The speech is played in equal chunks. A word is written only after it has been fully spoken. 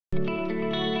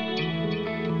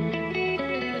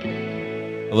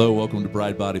Hello, welcome to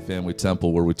Bride Body Family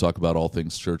Temple, where we talk about all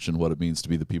things church and what it means to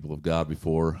be the people of God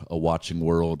before a watching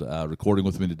world. Recording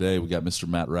with me today, we got Mr.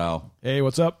 Matt Rowe. Hey,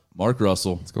 what's up? Marc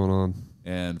Russell. What's going on?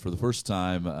 And for the first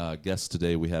time, guest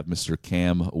today, we have Mr.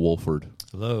 Cam Woolford.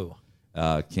 Hello.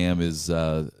 Cam is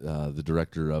the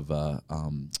director of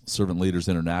Servant Leaders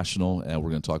International, and we're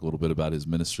going to talk a little bit about his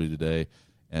ministry today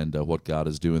and what God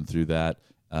is doing through that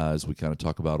as we kind of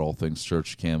talk about all things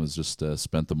church. Cam has just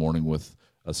spent the morning with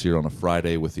us here on a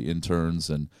Friday with the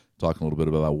interns and talking a little bit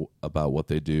about what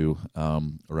they do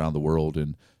around the world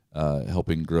and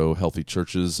helping grow healthy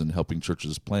churches and helping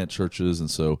churches plant churches.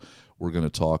 And so we're going to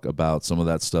talk about some of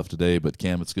that stuff today. But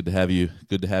Cam, it's good to have you.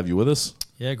 Good to have you with us.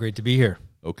 Yeah, great to be here.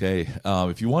 Okay.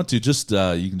 If you want to, just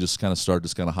you can just kind of start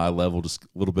just kind of high level, just a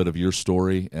little bit of your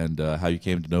story and how you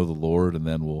came to know the Lord, and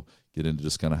then we'll get into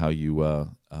just kind of how you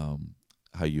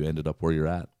ended up where you're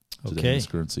at today in this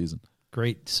current season.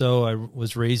 Great. So I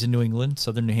was raised in New England,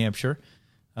 southern New Hampshire,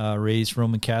 raised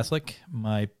Roman Catholic.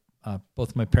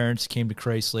 Both my parents came to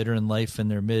Christ later in life in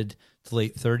their mid to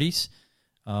late 30s.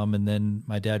 And then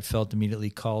my dad felt immediately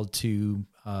called to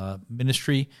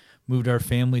ministry, moved our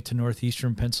family to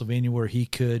northeastern Pennsylvania where he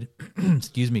could,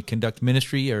 conduct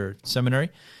ministry or seminary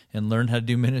and learn how to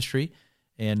do ministry.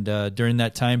 And during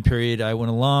that time period, I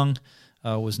went along,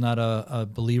 was not a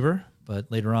believer,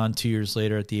 but later on, 2 years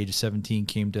later, at the age of 17,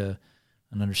 came to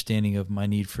an understanding of my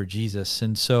need for Jesus.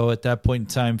 And so at that point in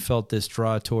time, felt this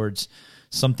draw towards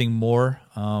something more.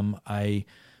 I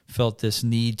felt this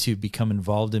need to become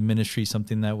involved in ministry,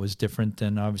 something that was different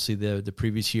than obviously the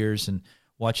previous years. And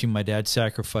watching my dad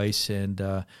sacrifice and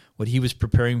what he was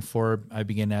preparing for, I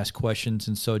began to ask questions.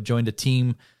 And so joined a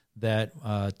team that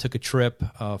took a trip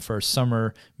for a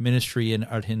summer ministry in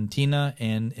Argentina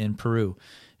and in Peru.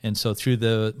 And so through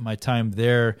my time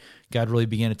there, God really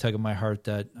began to tug at my heart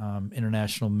that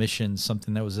international mission,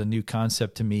 something that was a new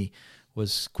concept to me,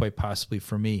 was quite possibly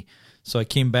for me. So I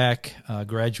came back,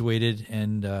 graduated,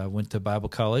 and went to Bible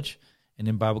college. And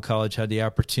in Bible college, had the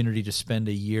opportunity to spend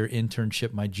a year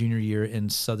internship my junior year in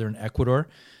southern Ecuador.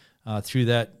 Through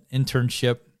that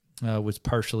internship, was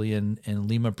partially in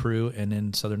Lima, Peru, and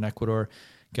in southern Ecuador.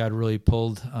 God really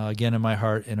pulled again in my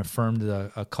heart and affirmed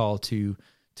a call to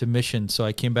mission. So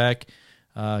I came back,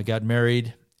 got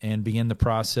married, and began the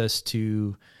process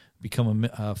to become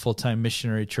a full-time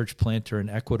missionary church planter in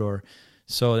Ecuador.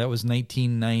 So that was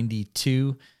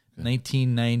 1992.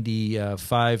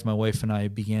 1995, my wife and I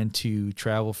began to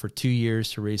travel for 2 years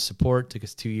to raise support. Took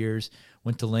us 2 years.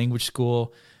 Went to language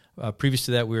school. Previous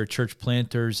to that, we were church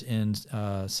planters in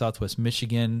Southwest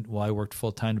Michigan while I worked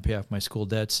full-time to pay off my school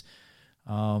debts.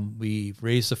 We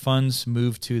raised the funds,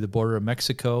 moved to the border of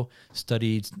Mexico,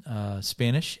 studied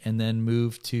Spanish, and then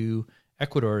moved to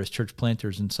Ecuador as church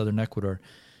planters in southern Ecuador.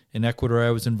 In Ecuador,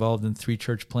 I was involved in 3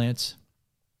 church plants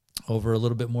over a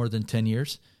little bit more than 10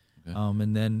 years,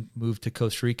 and then moved to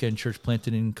Costa Rica and church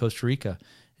planted in Costa Rica.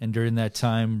 And during that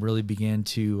time, really began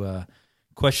to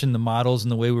question the models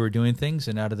and the way we were doing things,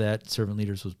 and out of that, Servant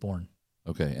Leaders was born.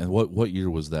 Okay, and what year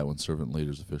was that when Servant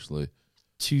Leaders officially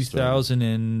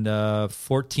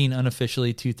 2014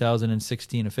 unofficially,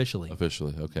 2016 officially.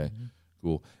 Officially, okay,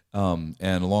 cool. And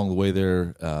along the way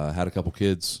there, had a couple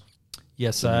kids.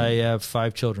 Yes, I have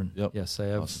 5 children. Yep. Yes, I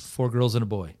have 4 girls and a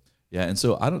boy. Yeah, and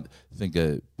so I don't think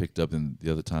I picked up in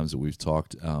the other times that we've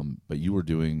talked, but you were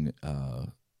doing.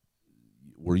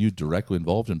 Were you directly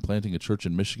involved in planting a church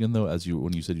in Michigan, though?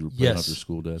 When you said you were paying off your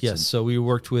school debts? Yes. So we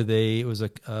worked with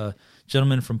a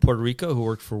gentleman from Puerto Rico who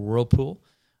worked for Whirlpool.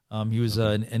 He was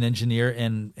an engineer,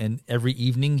 and every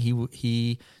evening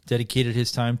he dedicated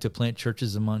his time to plant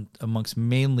churches amongst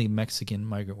mainly Mexican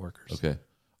migrant workers. Okay,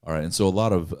 all right, and so a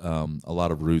lot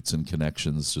of roots and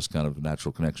connections, just kind of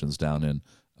natural connections down in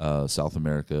South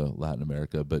America, Latin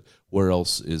America. But where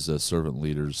else is Servant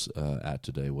Leaders at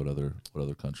today? What other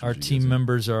countries? Our team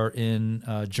members are in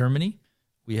Germany.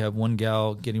 We have one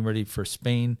gal getting ready for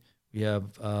Spain. We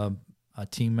have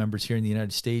team members here in the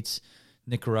United States,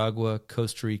 Nicaragua,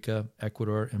 Costa Rica,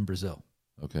 Ecuador, and Brazil.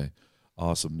 Okay,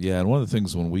 awesome. Yeah, and one of the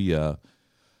things when we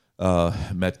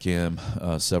met Cam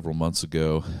several months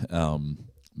ago, I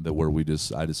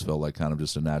just felt like kind of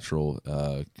just a natural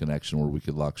connection where we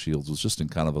could lock shields was just in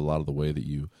kind of a lot of the way that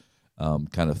you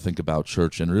kind of think about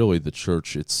church, and really the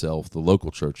church itself, the local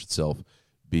church itself,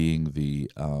 being the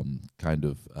kind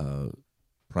of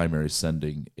primary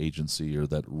sending agency, or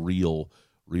that real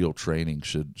training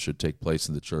should take place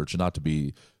in the church. And not to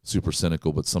be super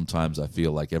cynical, but sometimes I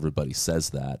feel like everybody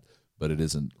says that, but it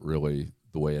isn't really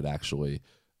the way it actually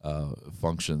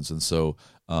functions. And so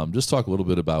just talk a little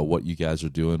bit about what you guys are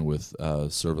doing with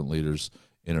servant leaders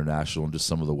international, and just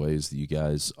some of the ways that you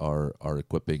guys are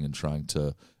equipping and trying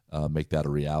to make that a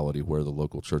reality, where the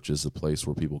local church is a place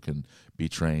where people can be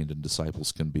trained and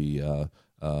disciples can be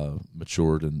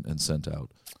matured and sent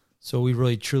out. So we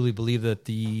really truly believe that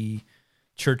the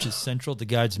church is central to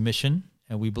God's mission,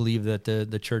 and we believe that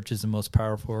the church is the most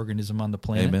powerful organism on the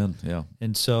planet. Amen. Yeah.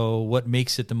 And so what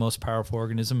makes it the most powerful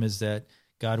organism is that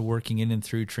God working in and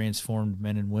through transformed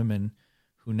men and women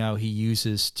who now he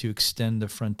uses to extend the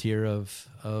frontier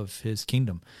of his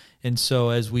kingdom. And so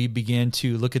as we began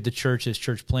to look at the church as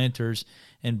church planters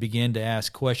and began to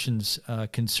ask questions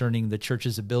concerning the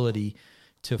church's ability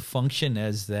to function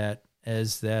as that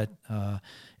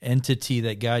entity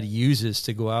that God uses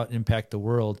to go out and impact the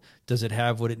world, does it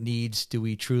have what it needs? Do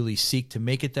we truly seek to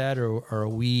make it that, or are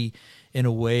we in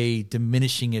a way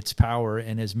diminishing its power?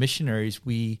 And as missionaries,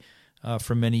 we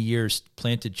for many years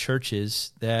planted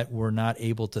churches that were not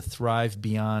able to thrive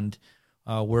beyond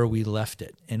where we left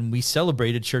it. And we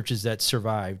celebrated churches that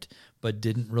survived but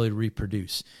didn't really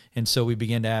reproduce. And so we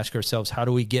began to ask ourselves, how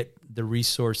do we get the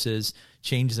resources,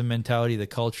 change the mentality, the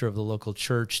culture of the local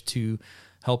church to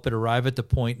help it arrive at the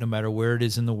point, no matter where it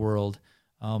is in the world,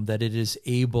 that it is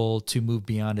able to move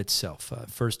beyond itself,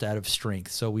 first out of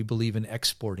strength. So we believe in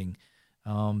exporting.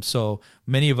 So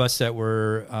many of us that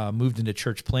were moved into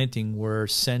church planting were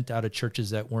sent out of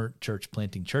churches that weren't church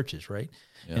planting churches, right?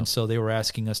 Yeah. And so they were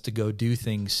asking us to go do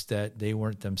things that they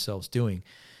weren't themselves doing.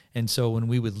 And so when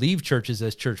we would leave churches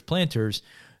as church planters,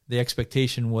 the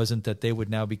expectation wasn't that they would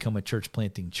now become a church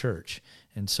planting church.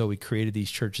 And so we created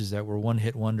these churches that were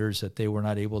one-hit wonders, that they were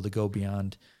not able to go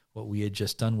beyond what we had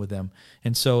just done with them.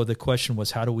 And so the question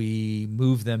was, how do we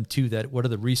move them to that? What are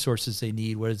the resources they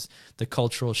need? What is the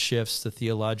cultural shifts, the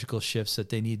theological shifts that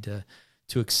they need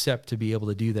to accept to be able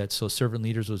to do that? So Servant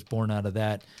Leaders was born out of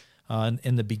that.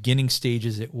 In the beginning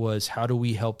stages, it was, how do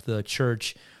we help the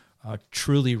church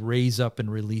truly raise up and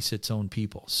release its own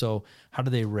people? So how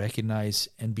do they recognize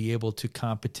and be able to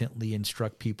competently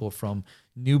instruct people from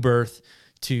new birth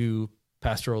to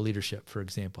pastoral leadership, for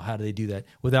example? How do they do that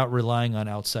without relying on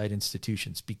outside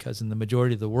institutions? Because in the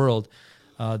majority of the world,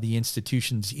 the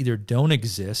institutions either don't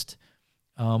exist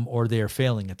or they are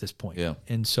failing at this point. Yeah.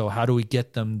 And so how do we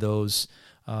get them those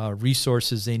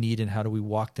resources they need, and how do we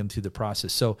walk them through the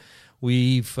process? So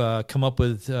we've come up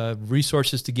with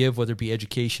resources to give, whether it be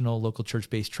educational, local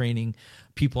church-based training,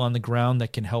 people on the ground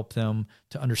that can help them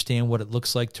to understand what it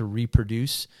looks like to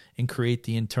reproduce and create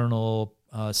the internal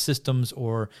systems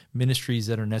or ministries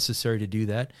that are necessary to do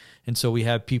that. And so we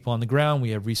have people on the ground,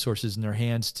 we have resources in their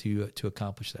hands to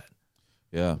accomplish that.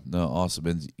 Yeah, no, awesome.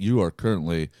 And you are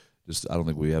currently, I don't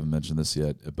think we haven't mentioned this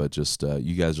yet, but you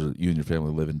and your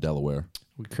family live in Delaware.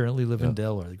 We currently live in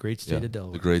Delaware, the great state of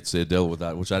Delaware. The great state of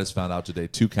Delaware, which I just found out today,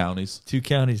 2 counties. 2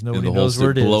 counties, nobody and the knows whole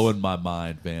where it is. Blowing my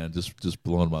mind, man, just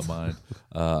blowing my mind.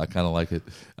 I kind of like it.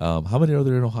 How many are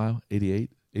there in Ohio?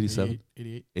 88? 87?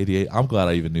 88. I'm glad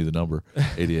I even knew the number.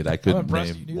 88. I couldn't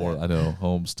name more. I know,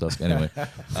 Holmes, Tusk. Anyway,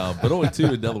 but only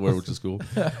 2 in Delaware, which is cool.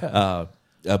 But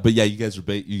yeah, you guys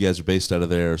are based out of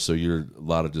there, so you're a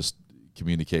lot of just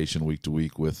communication week to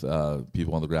week with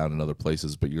people on the ground in other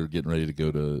places. But you're getting ready to go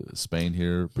to Spain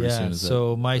here pretty soon.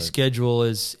 So my schedule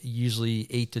is usually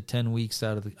 8 to 10 weeks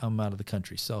I'm out of the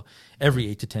country. So every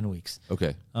 8 to 10 weeks.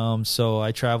 Okay. So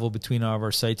I travel between all of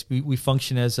our sites. We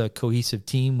function as a cohesive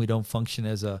team. We don't function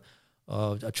as a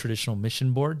traditional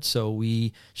mission board. So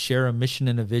we share a mission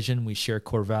and a vision. We share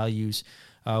core values.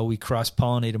 We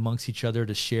cross-pollinate amongst each other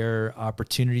to share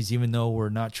opportunities, even though we're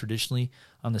not traditionally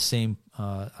on the same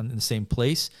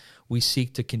place. We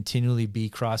seek to continually be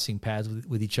crossing paths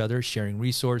with each other, sharing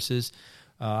resources.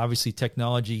 Obviously,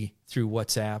 technology through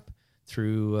WhatsApp,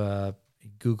 through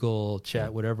Google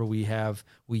Chat, whatever we have,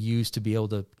 we use to be able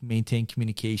to maintain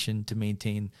communication, to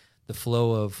maintain the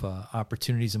flow of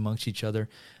opportunities amongst each other.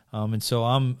 And so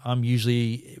I'm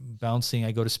usually bouncing.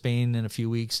 I go to Spain in a few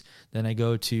weeks, then I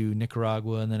go to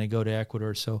Nicaragua, and then I go to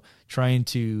Ecuador. So trying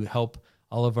to help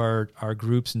all of our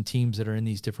groups and teams that are in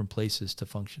these different places to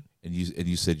function. And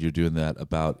you said you're doing that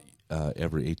about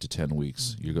every 8 to 10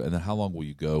 weeks. And then how long will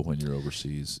you go when you're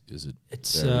overseas?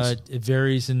 It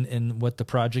varies in what the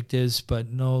project is, but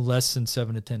no less than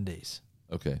 7 to 10 days.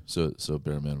 Okay, so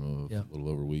bare minimum of a little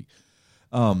over a week.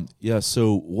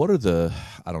 So what are the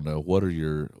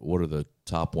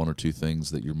top 1 or 2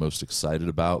 things that you're most excited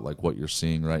about, like what you're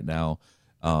seeing right now?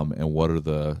 And what are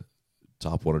the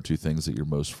top 1 or 2 things that you're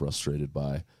most frustrated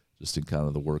by, just in kind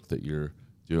of the work that you're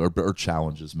doing, or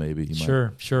challenges maybe?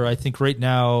 Sure. I think right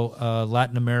now,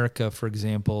 Latin America, for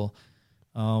example,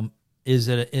 is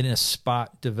in a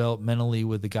spot developmentally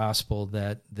with the gospel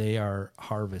that they are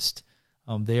harvest.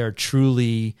 They are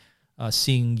truly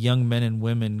seeing young men and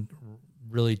women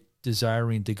really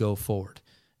desiring to go forward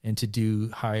and to do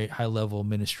high level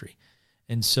ministry.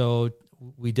 And so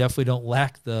we definitely don't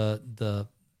lack the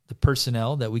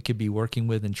personnel that we could be working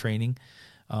with and training.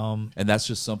 And that's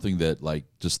just something that like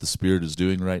just the Spirit is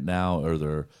doing right now, or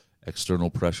there are external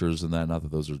pressures and that. Not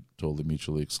that those are totally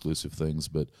mutually exclusive things,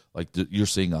 but like you're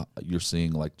seeing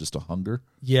like just a hunger.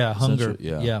 Yeah, hunger.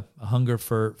 Yeah, a hunger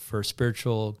for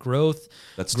spiritual growth.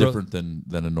 That's different than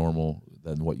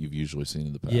what you've usually seen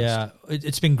in the past. Yeah,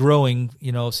 it's been growing.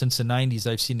 Since the '90s,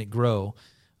 I've seen it grow,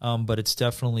 but it's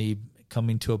definitely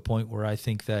coming to a point where I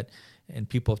think that, and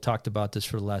people have talked about this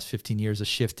for the last 15 years, a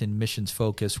shift in missions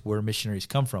focus where missionaries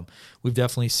come from. We've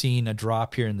definitely seen a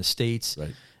drop here in the States.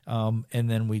 Right. And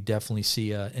then we definitely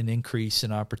see an increase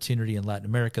in opportunity in Latin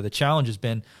America. The challenge has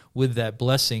been with that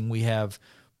blessing, we have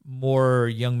more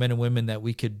young men and women that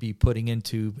we could be putting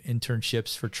into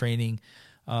internships for training.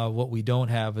 What we don't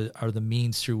have are the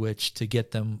means through which to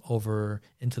get them over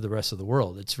into the rest of the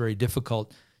world. It's very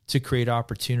difficult to create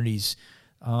opportunities,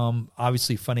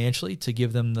 obviously financially, to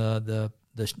give them the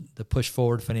push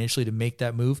forward financially to make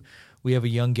that move. We have a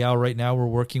young gal right now we're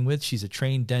working with. She's a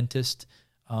trained dentist.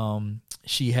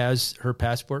 She has her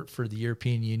passport for the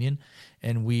European Union,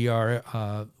 and we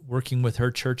are working with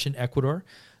her church in Ecuador.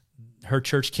 Her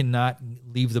church cannot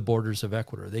leave the borders of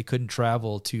Ecuador. They couldn't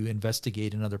travel to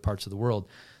investigate in other parts of the world.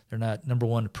 They're not, number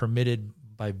one, permitted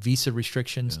by visa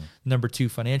restrictions, number two,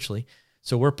 financially.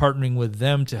 So we're partnering with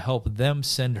them to help them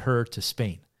send her to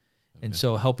Spain. And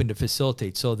so helping to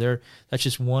facilitate. So that's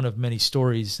just one of many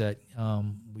stories that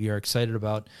we are excited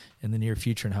about in the near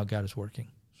future and how God is working.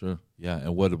 Sure. Yeah.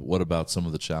 And what about some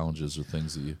of the challenges or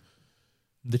things that you...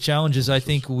 The challenges, I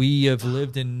think we have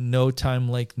lived in no time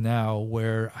like now,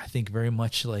 where I think very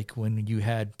much like when you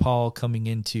had Paul coming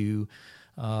into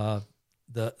the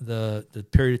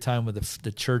period of time where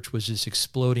the church was just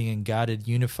exploding and God had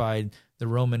unified the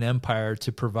Roman Empire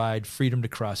to provide freedom to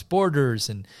cross borders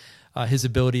and his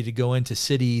ability to go into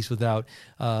cities without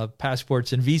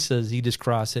passports and visas. He just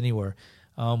cross anywhere.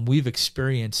 We've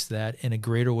experienced that in a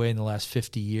greater way in the last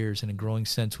 50 years in a growing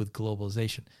sense with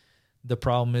globalization. The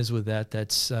problem is with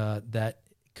that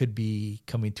could be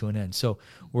coming to an end. So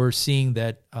we're seeing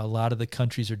that a lot of the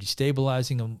countries are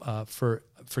destabilizing. For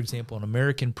example, an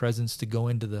American presence to go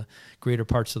into the greater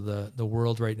parts of the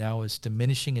world right now is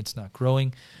diminishing. It's not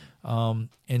growing.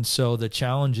 And so the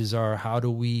challenges are, how do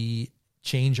we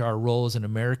change our role as an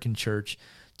American church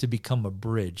to become a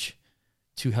bridge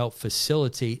to help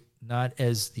facilitate, not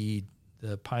as the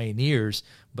pioneers,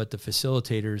 but the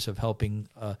facilitators of helping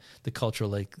the culture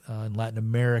like in Latin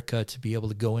America to be able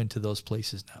to go into those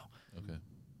places now. Okay.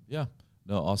 Yeah.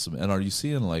 No, awesome. And are you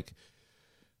seeing like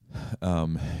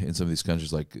in some of these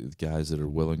countries, like guys that are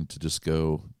willing to just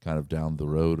go kind of down the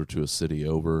road or to a city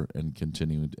over and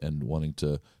continue and wanting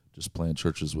to just plant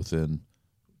churches within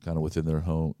their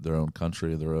own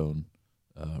country, their own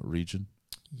region?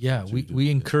 Yeah, we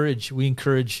encourage,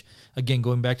 again,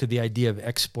 going back to the idea of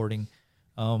exporting.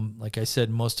 Like I said,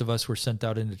 most of us were sent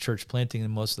out into church planting,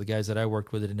 and most of the guys that I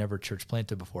worked with had never church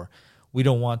planted before. We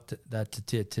don't want that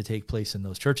to take place in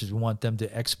those churches. We want them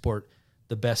to export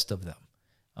the best of them.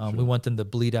 Sure. We want them to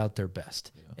bleed out their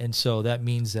best. Yeah. And so that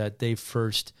means that they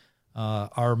first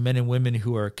are men and women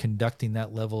who are conducting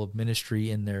that level of ministry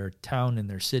in their town, in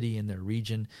their city, in their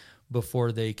region,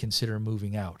 before they consider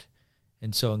moving out.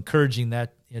 And so encouraging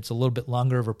that, it's a little bit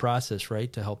longer of a process,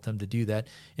 right, to help them to do that.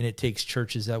 And it takes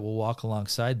churches that will walk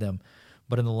alongside them.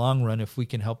 But in the long run, if we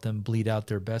can help them bleed out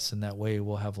their best in that way,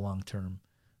 we'll have long-term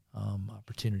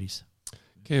opportunities.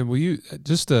 Okay, will you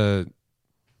just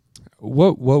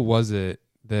what was it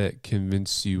that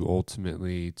convinced you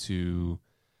ultimately to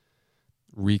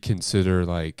reconsider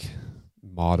like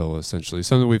model, essentially?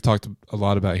 Something we've talked a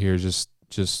lot about here is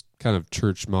just kind of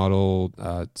church model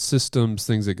systems,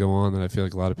 things that go on that I feel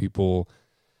like a lot of people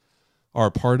are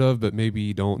a part of, but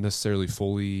maybe don't necessarily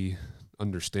fully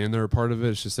understand they're a part of it.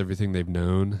 It's just everything they've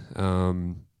known.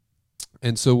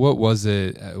 And so what was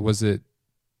it? Was it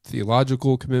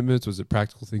theological commitments? Was it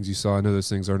practical things you saw? I know those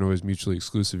things aren't always mutually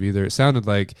exclusive either. It sounded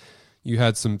like you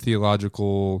had some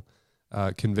theological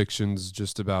convictions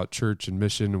just about church and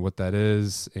mission and what that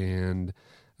is, and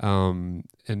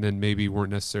then maybe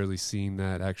weren't necessarily seeing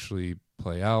that actually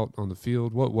play out on the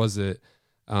field. What was it?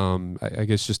 I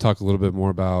guess just talk a little bit more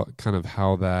about kind of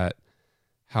how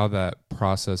that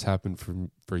process happened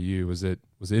for you. Was it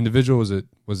individual?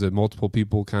 Was it multiple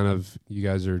people? Kind of, you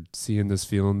guys are seeing this,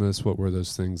 feeling this. What were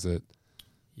those things that?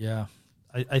 Yeah,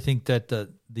 I think that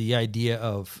the idea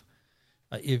of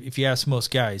if you ask most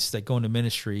guys that go into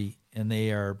ministry and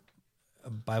they are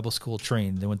Bible school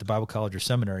trained. They went to Bible college or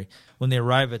seminary. When they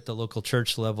arrive at the local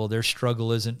church level, their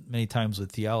struggle isn't many times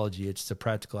with theology. It's the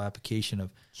practical application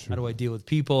of how do I deal with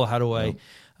people? How do I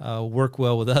work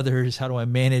well with others? How do I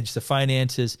manage the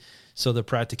finances? So the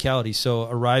practicality. So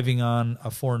arriving on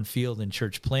a foreign field in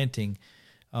church planting,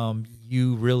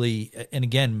 you really, and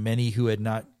again, many who had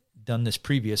not done this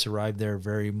previous arrived there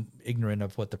very ignorant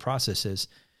of what the process is.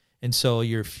 And so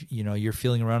you're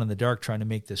feeling around in the dark trying to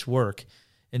make this work.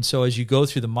 And so as you go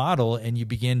through the model and you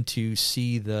begin to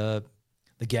see the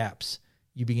gaps,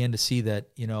 you begin to see that,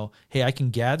 hey, I can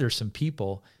gather some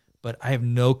people, but I have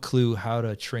no clue how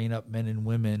to train up men and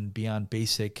women beyond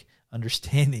basic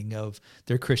understanding of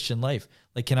their Christian life.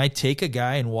 Like, can I take a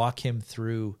guy and walk him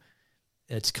through,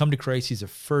 it's come to Christ, he's a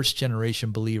first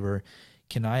generation believer.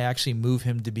 Can I actually move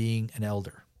him to being an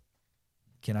elder?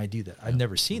 Can I do that? I've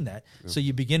never seen that. So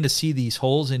you begin to see these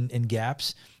holes and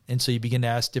gaps, and so you begin to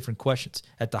ask different questions.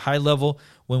 At the high level,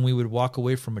 when we would walk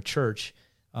away from a church,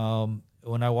 when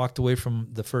I walked away from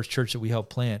the first church that we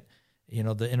helped plant,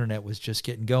 the internet was just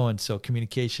getting going, so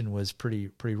communication was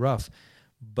pretty rough.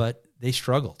 But they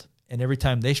struggled, and every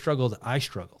time they struggled, I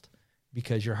struggled,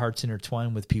 because your heart's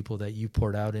intertwined with people that you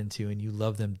poured out into, and you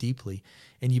love them deeply,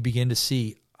 and you begin to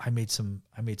see, I made some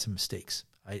mistakes.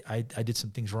 I did some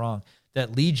things wrong.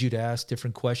 That leads you to ask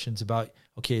different questions about,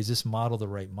 okay, is this model the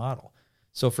right model?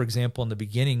 So, for example, in the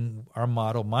beginning,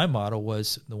 my model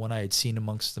was the one I had seen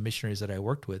amongst the missionaries that I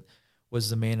worked with, was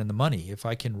the man and the money. If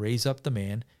I can raise up the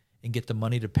man and get the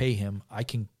money to pay him, I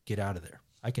can get out of there.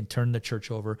 I can turn the church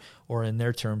over, or in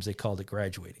their terms, they called it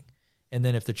graduating. And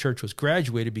then if the church was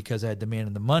graduated because I had the man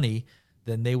and the money,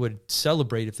 then they would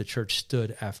celebrate if the church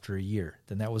stood after a year.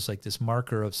 Then that was like this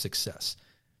marker of success.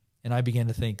 And I began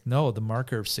to think, no, the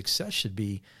marker of success should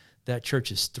be that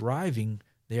church is thriving.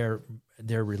 They're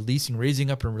raising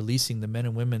up and releasing the men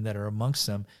and women that are amongst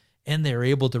them, and they're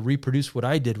able to reproduce what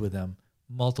I did with them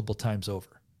multiple times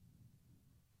over.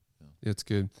 It's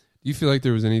good. Do you feel like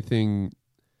there was anything,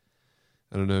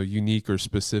 I don't know, unique or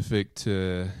specific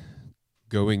to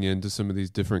going into some of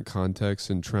these different contexts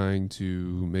and trying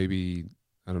to maybe,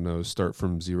 I don't know, start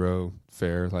from zero,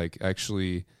 like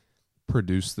actually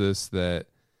produce this that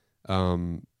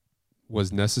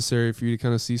was necessary for you to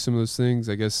kind of see some of those things?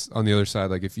 I guess on the other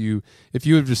side, like if you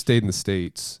have just stayed in the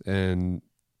States and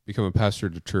become a pastor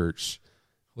at a church,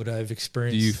 what I've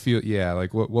experienced, do you feel,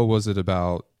 like what was it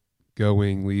about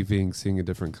going, leaving, seeing a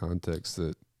different context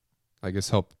that I guess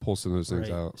helped pull some of those things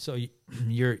out? So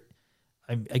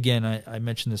I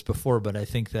mentioned this before, but I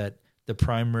think that the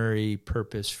primary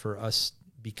purpose for us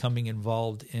becoming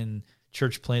involved in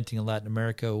church planting in Latin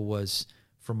America was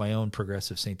for my own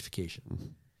progressive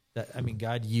sanctification. Mm-hmm.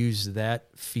 God used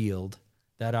that field,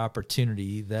 that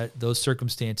opportunity, those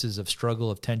circumstances of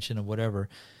struggle, of tension, of whatever,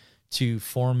 to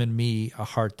form in me a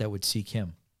heart that would seek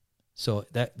him. So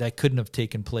that couldn't have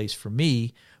taken place for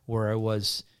me where I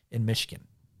was in Michigan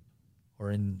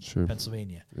or in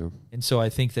Pennsylvania. Yeah. And so I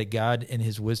think that God, in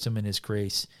his wisdom and his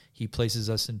grace, he places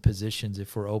us in positions,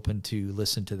 if we're open to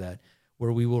listen to that,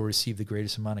 where we will receive the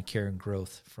greatest amount of care and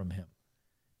growth from him.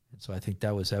 And so I think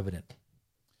that was evident.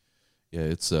 Yeah,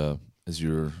 it's as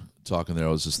you're talking there,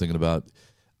 I was just thinking about,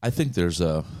 I think there's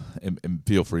and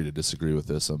feel free to disagree with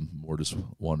this, I'm more just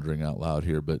wondering out loud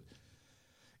here, but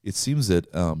it seems that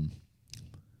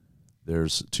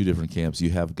there's two different camps. You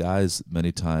have guys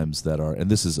many times that are,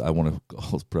 and this is, I want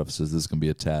to preface this is going to be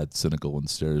a tad cynical and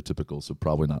stereotypical, so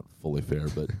probably not fully fair,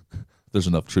 but there's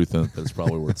enough truth in it that it's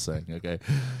probably worth saying, okay?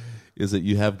 Is that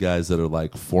you have guys that are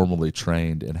like formally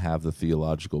trained and have the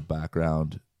theological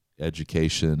background,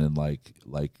 education, and like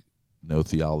know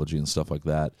theology and stuff like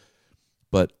that,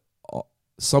 but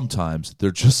sometimes they're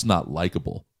just not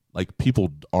likable. Like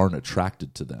people aren't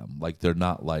attracted to them. Like they're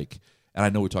not like, and I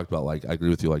know we talked about, like, I agree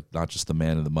with you, like not just the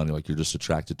man and the money, like you're just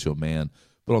attracted to a man,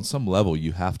 but on some level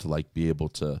you have to like be able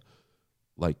to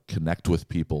like connect with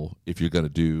people if you're going to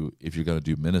do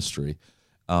ministry.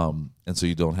 And so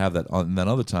you don't have that. And then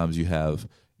other times you have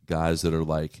guys that are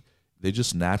like, they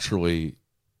just naturally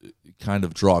kind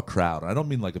of draw a crowd. I don't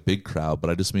mean like a big crowd, but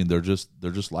I just mean they're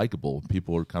just likable.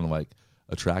 People are kind of like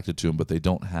attracted to them, but they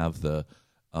don't have the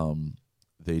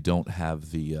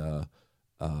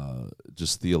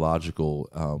just theological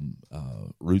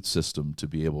root system to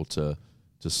be able to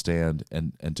stand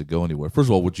and to go anywhere. First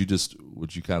of all, would you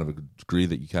kind of agree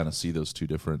that you kind of see those two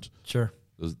different, sure,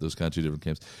 those kind of two different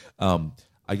camps?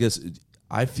 I guess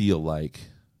I feel like,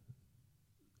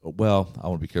 well, I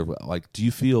want to be careful. Like, do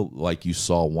you feel like you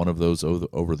saw one of those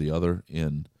over the other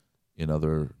in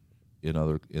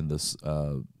this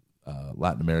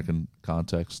Latin American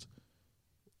context?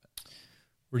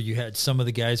 where you had some of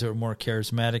the guys that were more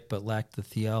charismatic but lacked the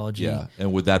theology. Yeah,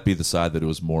 and would that be the side that it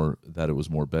was more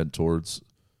bent towards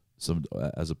some,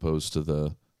 as opposed to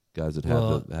the guys that had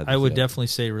the I would definitely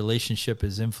say relationship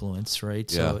is influence,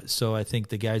 right? Yeah. So I think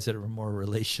the guys that are more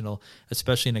relational,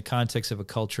 especially in the context of a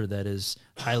culture that is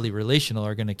highly relational,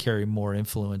 are going to carry more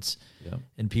influence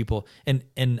in people. And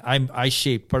I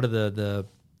shaped part of the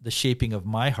shaping of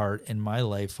my heart and my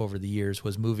life over the years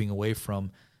was moving away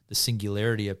from the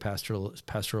singularity of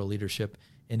pastoral leadership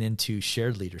and into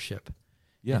shared leadership.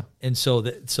 Yeah. And so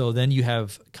then you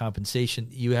have compensation.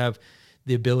 You have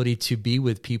the ability to be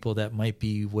with people that might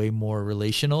be way more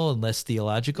relational and less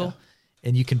theological,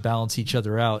 and you can balance each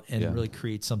other out and really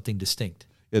create something distinct.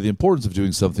 Yeah, the importance of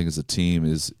doing something as a team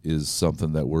is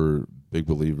something that we're big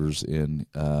believers in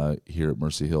here at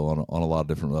Mercy Hill on a lot of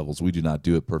different levels. We do not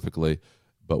do it perfectly,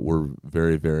 but we're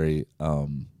very, very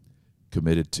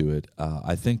committed to it.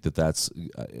 I think that's,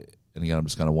 and again, I'm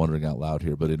just kind of wondering out loud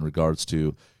here, but in regards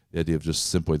to the idea of just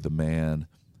simply the man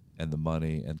and the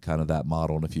money and kind of that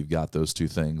model, and if you've got those two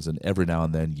things, and every now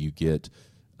and then you get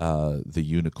the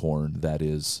unicorn that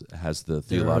has the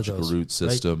theological root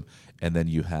system, right? And then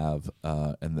you have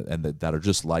that are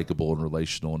just likable and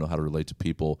relational and know how to relate to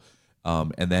people.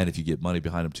 And then if you get money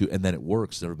behind them too, and then it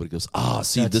works, and everybody goes,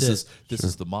 see, this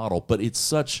is the model. But it's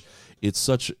such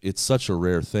a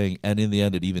rare thing, and in the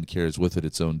end, it even carries with it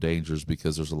its own dangers,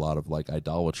 because there's a lot of like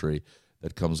idolatry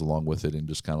that comes along with it, and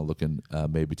just kind of looking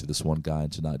maybe to this one guy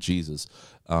and to not Jesus.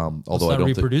 Although it's not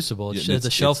reproducible. It's a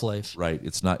shelf life. Right.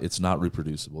 It's not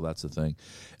reproducible. That's the thing.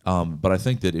 But I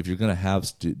think that if you're going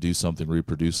to do something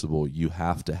reproducible, you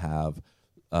have to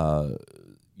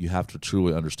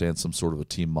truly understand some sort of a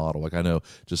team model. Like I know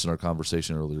just in our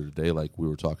conversation earlier today, like we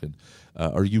were talking,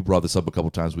 or you brought this up a couple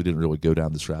of times. We didn't really go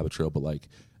down this rabbit trail, but like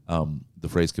the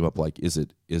phrase came up, like, is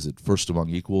it first among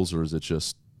equals, or is it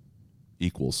just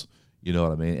equals? You know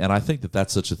what I mean? And I think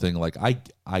that's such a thing. Like I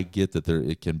get that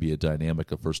it can be a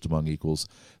dynamic of first among equals.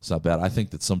 It's not bad. I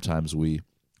think that sometimes we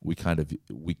can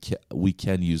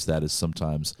use that as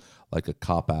sometimes like a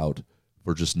cop out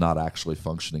for just not actually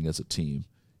functioning as a team.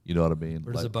 You know what I mean?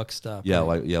 Where does the buck stop? Yeah,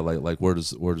 right? like where does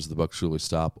the buck truly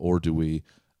stop, or do we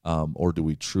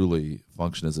truly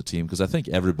function as a team? Because I think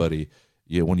everybody,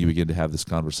 when you begin to have this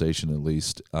conversation, at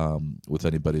least with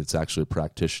anybody that's actually a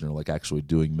practitioner, like actually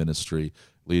doing ministry,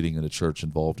 leading in a church,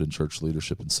 involved in church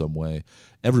leadership in some way,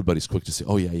 everybody's quick to say,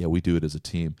 "Oh yeah, we do it as a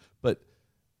team." But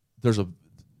there's a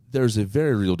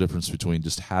very real difference between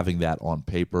just having that on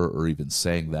paper, or even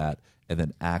saying that, and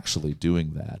then actually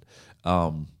doing that.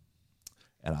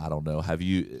 And I don't know, how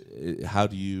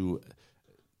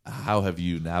have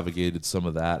you navigated some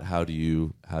of that? How do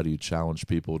you challenge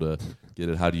people to get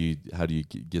it? How do you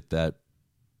get that?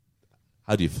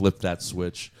 How do you flip that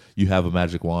switch? You have a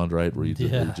magic wand, right? Where you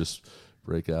just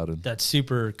break out, and that's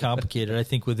super complicated. I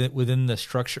think within the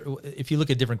structure, if you look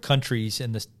at different countries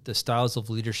and the styles of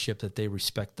leadership that they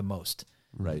respect the most,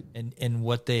 right, and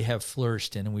what they have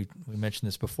flourished in, and we mentioned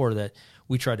this before, that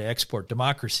we try to export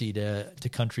democracy to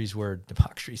countries where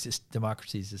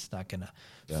democracy is just not going to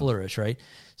flourish, right?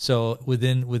 So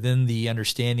within the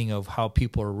understanding of how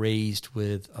people are raised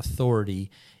with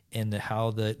authority, and how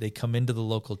they come into the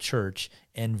local church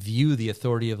and view the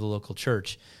authority of the local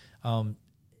church.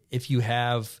 If you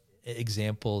have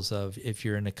examples of, if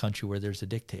you're in a country where there's a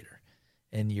dictator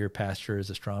and your pastor is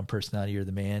a strong personality, you're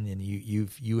the man, and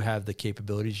you have the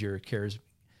capabilities, you're a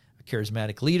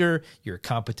charismatic leader, you're a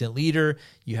competent leader,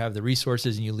 you have the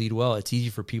resources, and you lead well, it's easy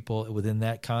for people within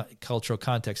that cultural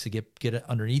context to get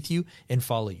underneath you and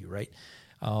follow you, right?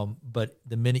 But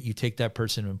the minute you take that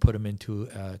person and put them into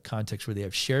a context where they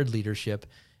have shared leadership,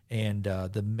 and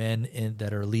the men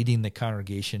that are leading the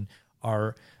congregation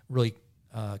are really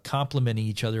complementing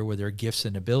each other with their gifts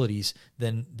and abilities,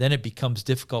 then it becomes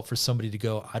difficult for somebody to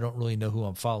go, I don't really know who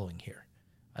I'm following here.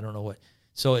 I don't know what.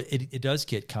 So it does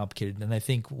get complicated. And I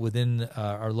think within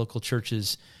our local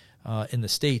churches in the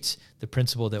States, the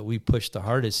principle that we push the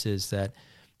hardest is that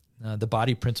the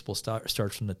body principle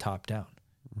starts from the top down.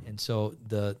 And so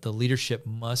the leadership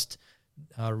must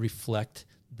reflect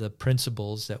the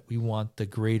principles that we want the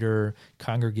greater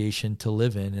congregation to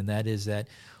live in, and that is that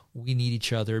we need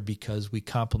each other because we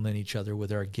complement each other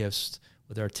with our gifts,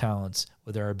 with our talents,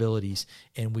 with our abilities,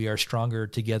 and we are stronger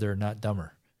together, not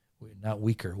dumber. We're not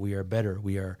weaker. We are better.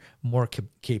 We are more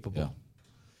capable.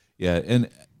 Yeah, and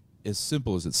as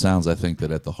simple as it sounds, I think that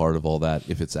at the heart of all that,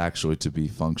 if it's actually to be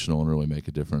functional and really make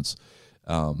a difference,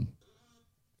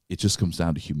 it just comes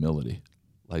down to humility,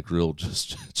 like real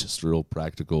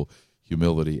practical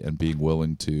humility, and being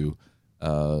willing to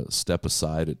step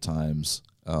aside at times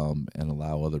and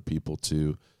allow other people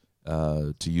to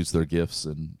to use their gifts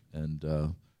and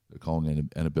their calling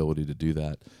and ability to do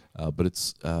that. But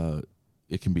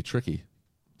it can be tricky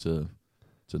to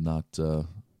not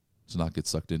get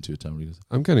sucked into it.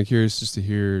 I'm kind of curious just to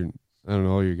hear, I don't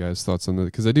know, all your guys' thoughts on that,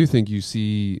 because I do think you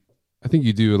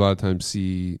do a lot of times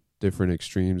see different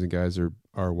extremes, and guys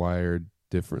are wired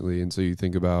differently. And so you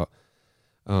think about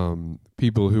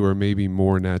people who are maybe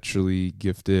more naturally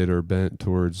gifted or bent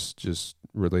towards just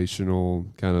relational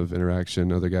kind of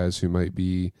interaction, other guys who might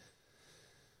be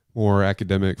more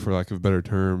academic, for lack of a better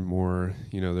term, more,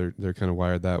 they're kind of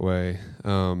wired that way.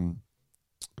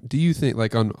 Do you think,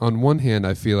 like, on one hand,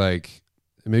 I feel like,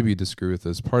 and maybe you disagree with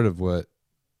this, part of what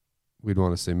we'd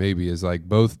want to say maybe is like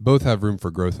both have room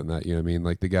for growth in that, you know what I mean?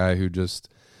 Like the guy who just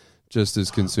is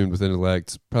consumed with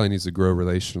intellect probably needs to grow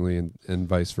relationally and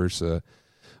vice versa.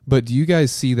 But do you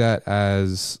guys see that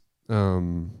as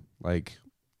like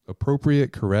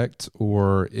appropriate, correct,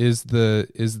 or is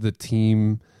the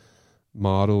team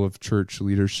model of church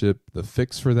leadership the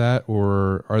fix for that,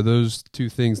 or are those two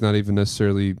things not even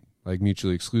necessarily like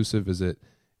mutually exclusive? Is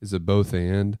it both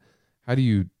and? How do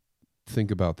you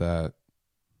think about that?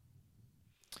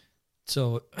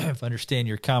 So if I understand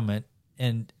your comment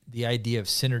and the idea of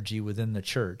synergy within the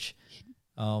church,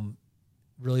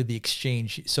 really the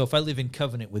exchange. So if I live in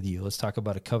covenant with you, let's talk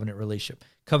about a covenant relationship.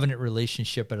 Covenant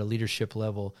relationship at a leadership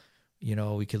level,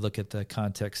 we could look at the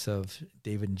context of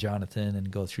David and Jonathan and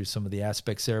go through some of the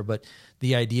aspects there. But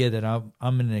the idea that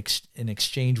I'm in an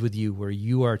exchange with you where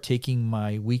you are taking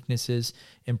my weaknesses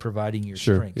and providing your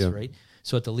strengths, right?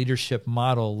 So at the leadership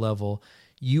model level,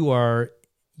 you are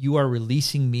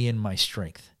releasing me in my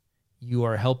strength. You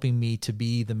are helping me to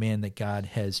be the man that God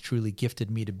has truly gifted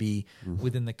me to be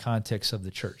within the context of the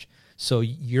church. So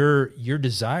your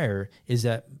desire is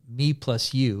that me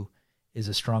plus you is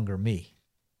a stronger me,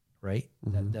 right?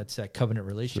 That's that covenant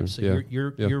relationship. So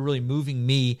you're really moving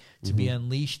me to be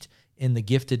unleashed in the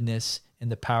giftedness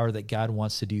and the power that God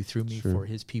wants to do through me for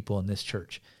his people in this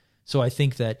church. So I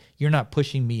think that you're not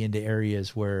pushing me into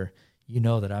areas where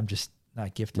that I'm just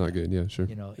not gifted. Not good. Yeah, sure.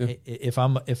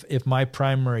 If my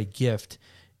primary gift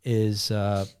is,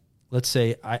 let's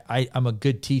say I'm a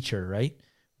good teacher, right?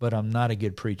 But I'm not a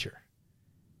good preacher.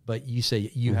 But you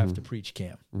say you have to preach,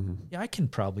 Cam. Yeah, I can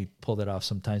probably pull that off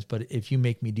sometimes. But if you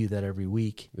make me do that every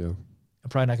week, I'm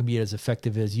probably not going to be as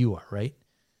effective as you are, right?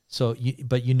 So,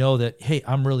 but that, hey,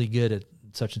 I'm really good at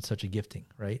such and such a gifting,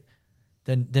 right?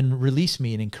 Then release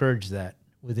me and encourage that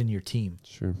within your team.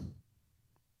 Sure.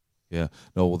 Yeah.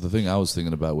 No, well, the thing I was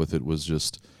thinking about with it was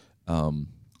just,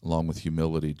 along with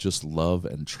humility, just love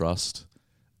and trust,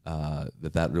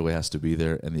 that really has to be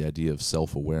there, and the idea of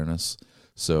self-awareness.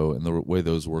 So, and the way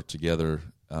those work together,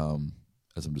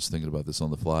 as I'm just thinking about this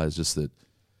on the fly, is just that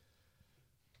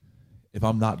if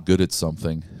I'm not good at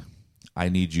something, I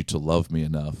need you to love me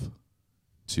enough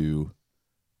to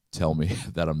tell me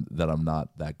that I'm not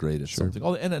that great at something.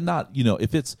 Oh, and not,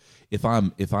 if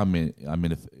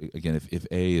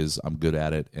A is I'm good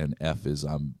at it and F is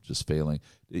I'm just failing.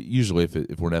 Usually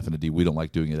if we're an F and a D, we don't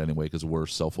like doing it anyway because we're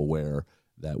self-aware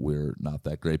that we're not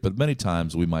that great. But many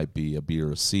times we might be a B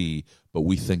or a C, but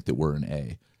we think that we're an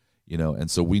A,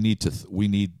 and so we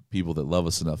need people that love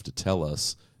us enough to tell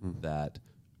us that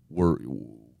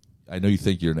I know you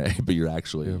think you're an A, but you're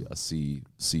actually a C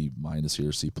minus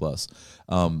here, C plus.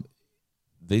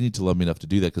 They need to love me enough to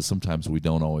do that, because sometimes we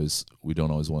don't always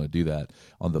want to do that.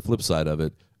 On the flip side of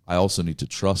it, I also need to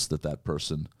trust that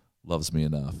person loves me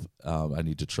enough. I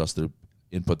need to trust their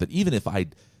input, that even if I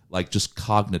like just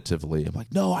cognitively, I'm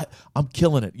like, no, I'm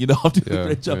killing it. I'm doing a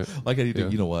great job. Right. Like I need to,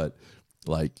 you know what?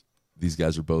 Like these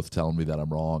guys are both telling me that I'm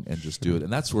wrong, and just do it.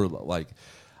 And that's where, like,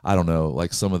 I don't know,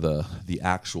 like some of the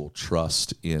actual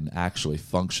trust in actually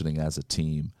functioning as a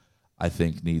team, I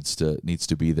think needs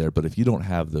to be there. But if you don't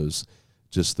have those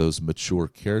mature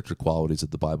character qualities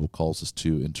that the Bible calls us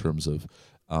to, in terms of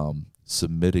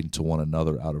submitting to one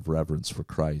another out of reverence for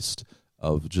Christ,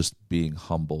 of just being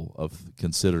humble, of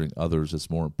considering others as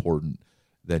more important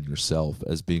than yourself,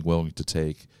 as being willing to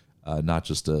take not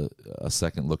just a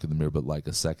second look in the mirror, but like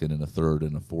a second and a third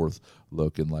and a fourth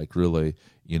look, and like really,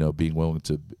 being willing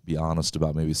to be honest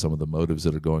about maybe some of the motives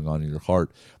that are going on in your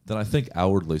heart, then I think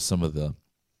outwardly some of the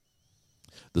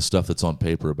stuff that's on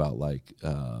paper about, like,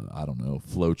 I don't know,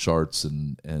 flow charts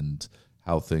and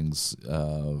how things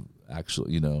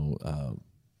actually,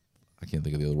 I can't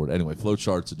think of the other word. Anyway, flow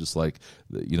charts are just like,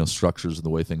 structures and the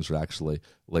way things are actually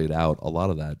laid out. A lot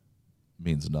of that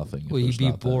means nothing. Well, you'd be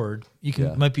a board. You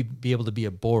might be able to be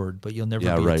a board, but you'll never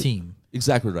be a team.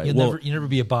 Exactly right. You'll never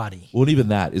be a body. Well, and even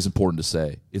that is important to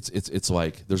say. It's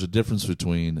like there's a difference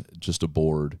between just a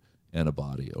board and a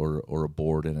body, or a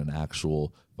board and an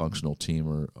actual functional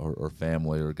team, or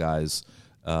family, or guys,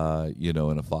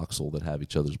 in a foxhole that have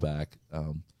each other's back.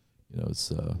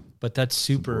 It's but that's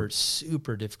super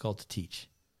difficult to teach.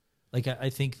 Like, I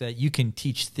think that you can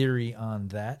teach theory on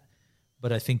that,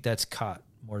 but I think that's caught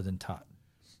more than taught.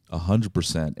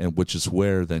 100%, and which is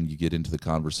where then you get into the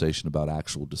conversation about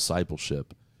actual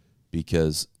discipleship,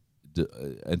 because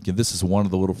and this is one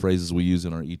of the little phrases we use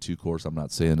in our E2 course. I'm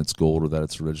not saying it's gold or that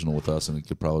it's original with us, and it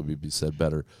could probably be said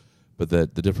better, but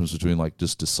that the difference between like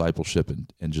just discipleship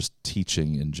and just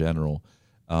teaching in general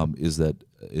is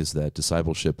that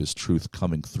discipleship is truth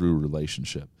coming through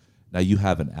relationship. Now, you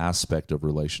have an aspect of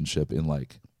relationship in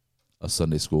like a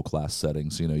Sunday school class setting.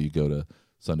 So, you go to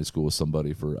Sunday school with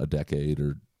somebody for a decade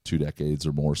or 2 decades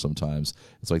or more sometimes.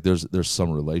 It's like there's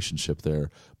some relationship there.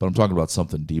 But I'm talking about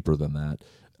something deeper than that,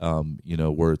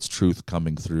 where it's truth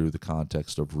coming through the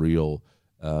context of real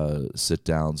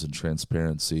sit-downs and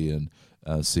transparency and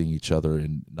seeing each other,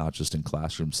 in not just in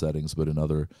classroom settings, but in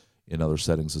other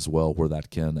settings as well, where that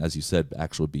can, as you said,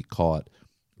 actually be caught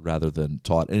rather than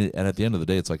taught. And at the end of the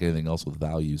day, it's like anything else with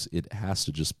values. It has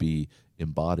to just be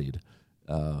embodied,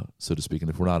 so to speak.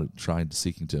 And if we're not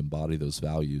seeking to embody those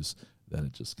values, then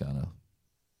it just kind of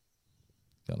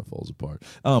falls apart.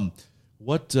 Man,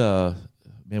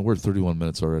 we're 31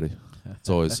 minutes already. I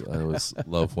always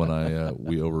love when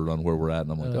we overrun where we're at,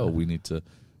 and I'm like, we need to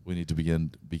begin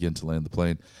to land the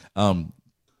plane.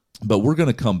 But we're going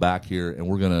to come back here, and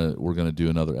we're gonna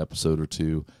do another episode or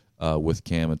two with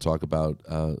Cam and talk about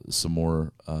some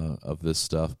more of this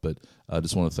stuff. But I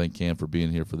just want to thank Cam for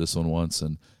being here for this one once,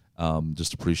 and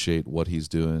just appreciate what he's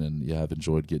doing. And I've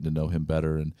enjoyed getting to know him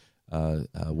better. And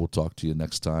we'll talk to you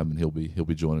next time, and he'll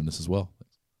be joining us as well.